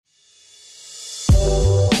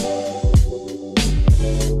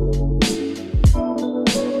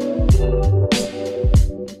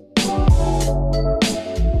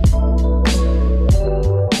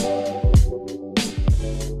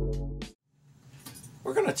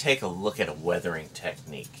we're going to take a look at a weathering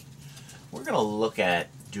technique. We're going to look at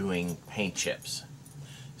doing paint chips.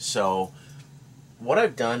 So what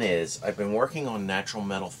I've done is I've been working on natural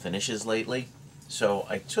metal finishes lately. So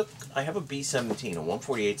I have a B17, a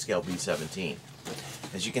 1/48 scale B17.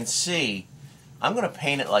 As you can see, I'm going to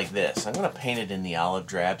paint it like this. I'm going to paint it in the olive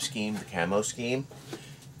drab scheme, the camo scheme.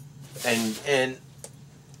 And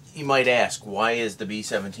you might ask, why is the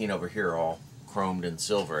B17 over here all chromed and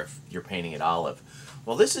silver if you're painting it olive?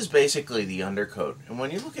 Well, this is basically the undercoat. And when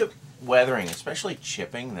you look at weathering, especially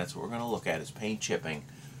chipping, that's what we're going to look at, is paint chipping.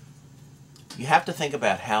 You have to think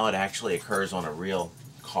about how it actually occurs on a real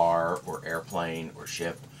car or airplane or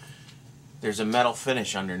ship. There's a metal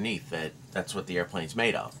finish underneath that's what the airplane's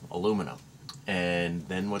made of, aluminum. And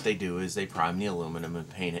then what they do is they prime the aluminum and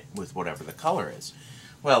paint it with whatever the color is.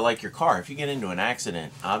 Well, like your car, if you get into an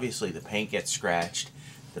accident, obviously the paint gets scratched,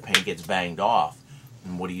 the paint gets banged off,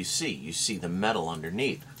 and what do you see? You see the metal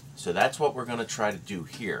underneath. So that's what we're going to try to do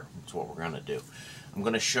here. That's what we're going to do. I'm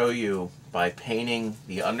going to show you, by painting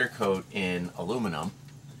the undercoat in aluminum,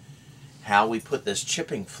 how we put this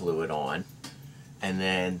chipping fluid on and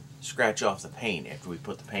then scratch off the paint after we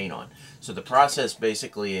put the paint on. So the process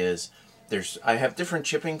basically is, I have different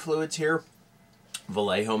chipping fluids here.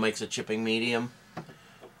 Vallejo makes a chipping medium.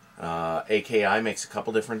 AKI makes a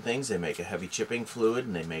couple different things. They make a heavy chipping fluid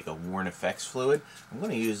and they make a worn effects fluid. I'm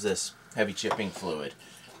going to use this heavy chipping fluid.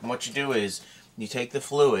 And what you do is you take the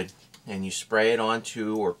fluid and you spray it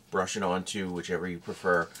onto, or brush it onto, whichever you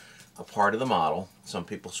prefer, a part of the model. Some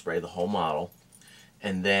people spray the whole model.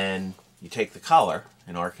 And then you take the color,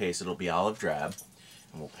 in our case it'll be olive drab,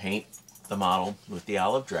 and we'll paint the model with the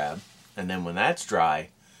olive drab. And then when that's dry,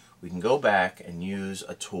 we can go back and use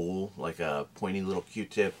a tool, like a pointy little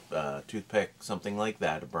Q-tip, toothpick, something like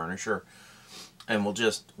that, a burnisher, and we'll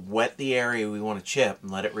just wet the area we want to chip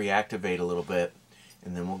and let it reactivate a little bit,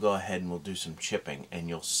 and then we'll go ahead and we'll do some chipping, and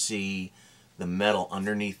you'll see the metal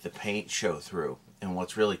underneath the paint show through. And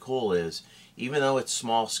what's really cool is, even though it's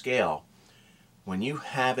small scale, when you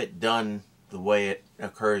have it done the way it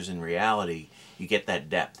occurs in reality, you get that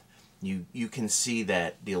depth. You can see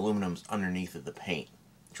that the aluminum's underneath of the paint.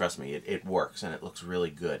 Trust me, it works and it looks really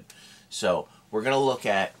good. So we're going to look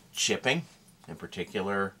at chipping, in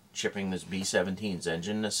particular chipping this B-17's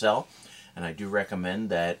engine nacelle. And I do recommend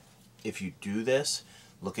that if you do this,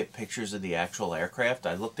 look at pictures of the actual aircraft.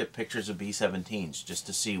 I looked at pictures of B-17s just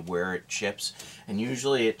to see where it chips. And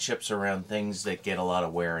usually it chips around things that get a lot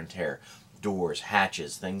of wear and tear. Doors,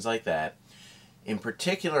 hatches, things like that. In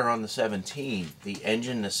particular on the 17, the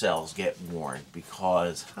engine nacelles get worn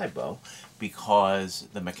because, hi Bo, because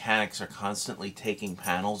the mechanics are constantly taking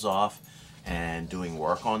panels off and doing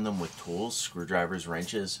work on them with tools, screwdrivers,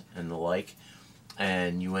 wrenches, and the like.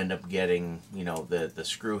 And you end up getting, you know, the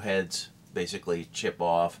screw heads basically chip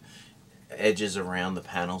off, edges around the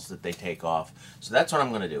panels that they take off. So that's what I'm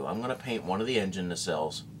going to do. I'm going to paint one of the engine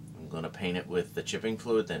nacelles. I'm going to paint it with the chipping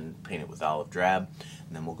fluid, then paint it with olive drab,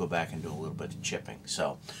 and then we'll go back and do a little bit of chipping.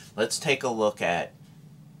 So let's take a look at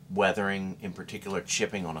weathering, in particular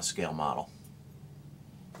chipping on a scale model.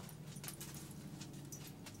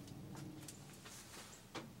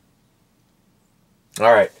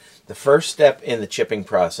 Alright, the first step in the chipping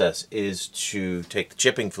process is to take the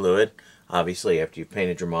chipping fluid. Obviously, after you've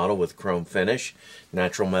painted your model with chrome finish,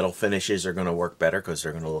 natural metal finishes are going to work better because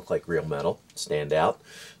they're going to look like real metal, stand out.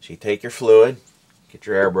 So you take your fluid, get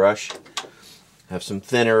your airbrush, have some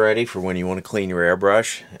thinner ready for when you want to clean your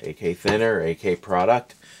airbrush. AK thinner, AK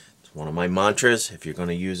product. It's one of my mantras. If you're going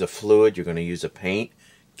to use a fluid, you're going to use a paint,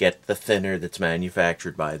 get the thinner that's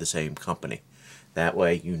manufactured by the same company. That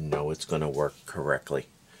way you know it's going to work correctly.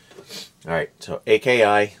 Alright, so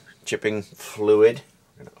AKI chipping fluid.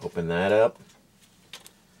 I'm going to open that up.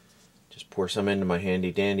 Just pour some into my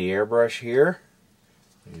handy dandy airbrush here.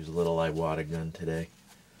 I use a little Iwata gun today.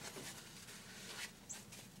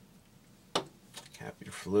 Cap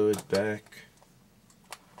your fluid back.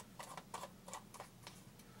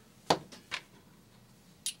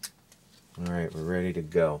 Alright, we're ready to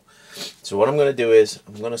go. So what I'm going to do is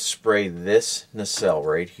I'm going to spray this nacelle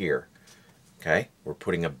right here. Okay, we're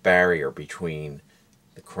putting a barrier between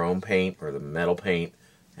the chrome paint or the metal paint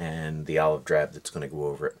and the olive drab that's going to go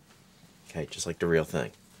over it. Okay, just like the real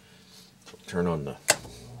thing. So turn on the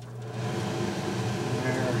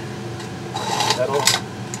pedal.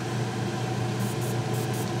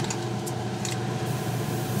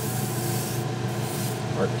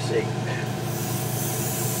 Hard to see.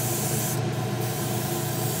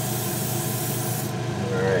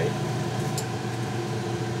 Alright.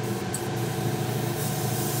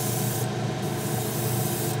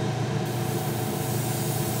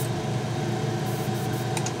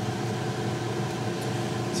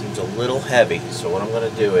 Seems a little heavy, so what I'm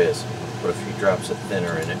going to do is put a few drops of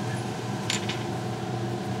thinner in it.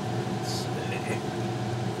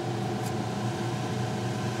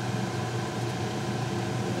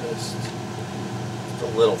 Just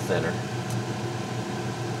a little thinner.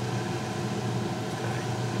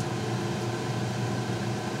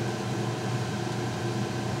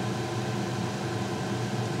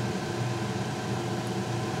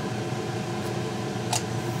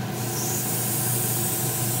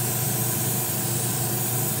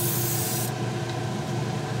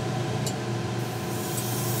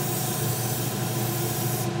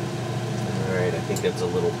 Alright, I think that's a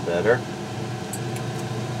little better.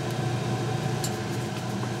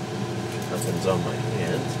 Nothing's on my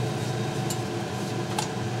hand.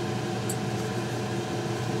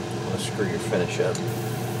 I'll screw your finish up.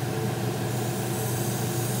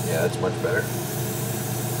 Yeah, that's much better.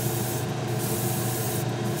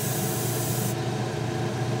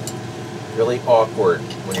 Really awkward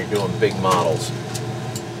when you're doing big models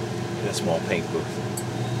in a small paint booth.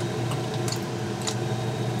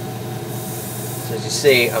 So as you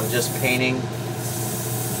see, I'm just painting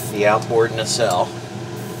the outboard nacelle.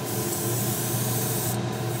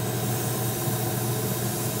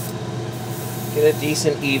 Get a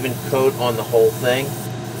decent even coat on the whole thing. Don't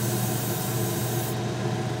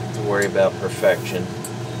have to worry about perfection.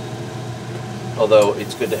 Although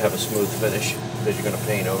it's good to have a smooth finish because you're going to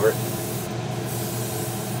paint over it.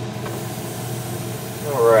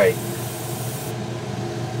 Alright.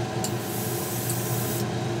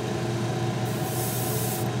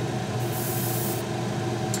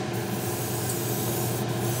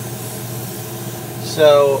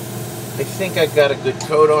 So I think I've got a good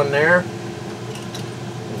coat on there.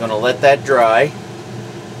 I'm going to let that dry.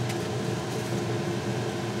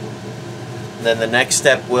 Then the next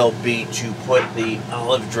step will be to put the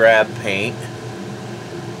olive drab paint,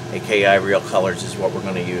 aka Real Colors is what we're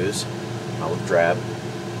going to use, olive drab.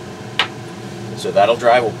 So that'll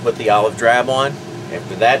dry, we'll put the olive drab on.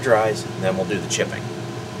 After that dries, then we'll do the chipping.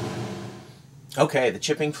 Okay, the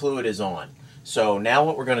chipping fluid is on. So now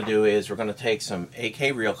what we're going to do is we're going to take some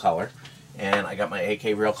AK Real Color, and I got my AK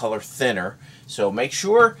Real Color thinner. So make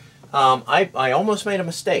sure, I almost made a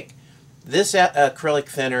mistake. This acrylic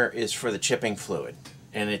thinner is for the chipping fluid,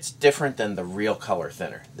 and it's different than the Real Color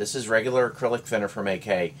thinner. This is regular acrylic thinner from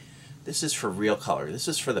AK. This is for Real Color. This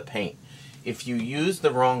is for the paint. If you use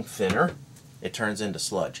the wrong thinner, it turns into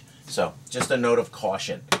sludge. So just a note of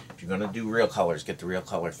caution. If you're going to do Real Colors, get the Real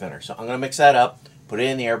Color thinner. So I'm going to mix that up, put it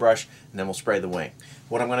in the airbrush, and then we'll spray the wing.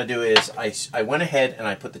 What I'm going to do is I went ahead and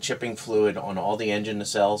I put the chipping fluid on all the engine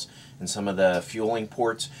nacelles and some of the fueling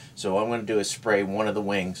ports. So what I'm going to do is spray one of the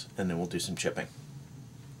wings, and then we'll do some chipping.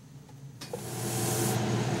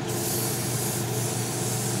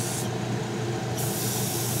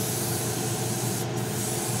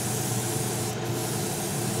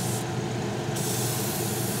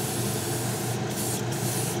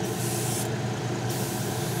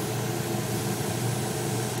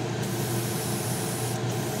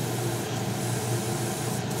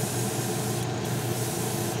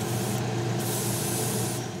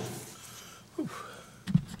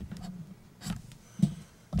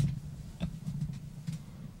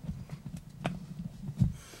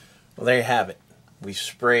 Well, there you have it. We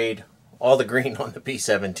sprayed all the green on the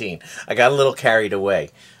B-17. I got a little carried away.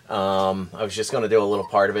 I was just going to do a little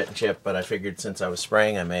part of it and chip, but I figured since I was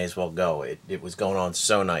spraying, I may as well go. It was going on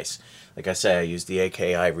so nice. Like I say, I used the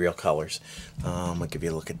AKI Real Colors. I'll give you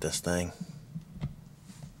a look at this thing.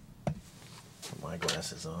 Put my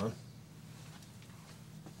glasses on.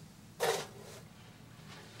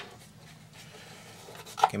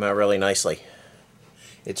 Came out really nicely.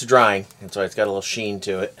 It's drying, and so it's got a little sheen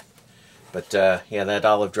to it. But yeah, that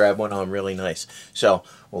olive drab went on really nice. So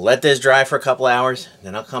we'll let this dry for a couple hours,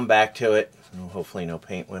 then I'll come back to it. Oh, hopefully no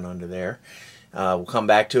paint went under there. We'll come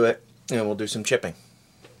back to it, and we'll do some chipping.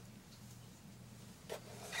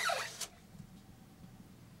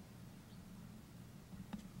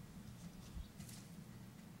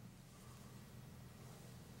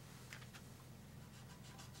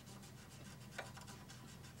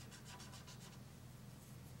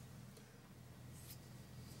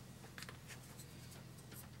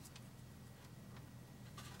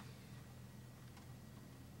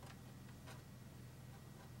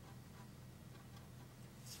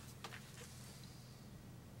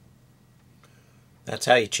 That's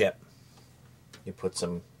how you chip. You put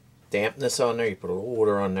some dampness on there, you put a little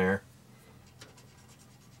water on there.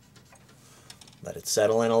 Let it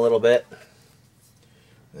settle in a little bit.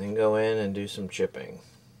 Then go in and do some chipping.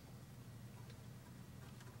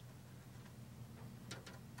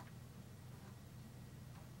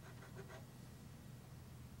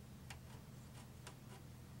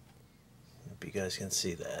 you guys can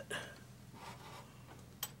see that.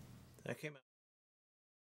 That came out.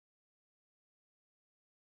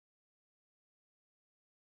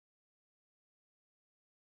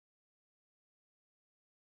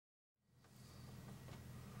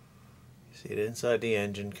 See it inside the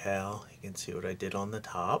engine cowl. You can see what I did on the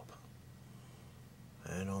top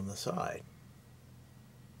and on the side.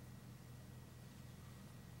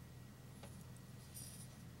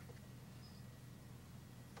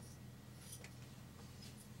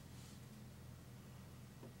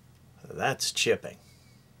 That's chipping.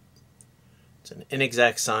 It's an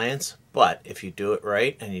inexact science, but if you do it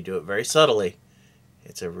right and you do it very subtly,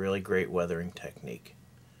 it's a really great weathering technique.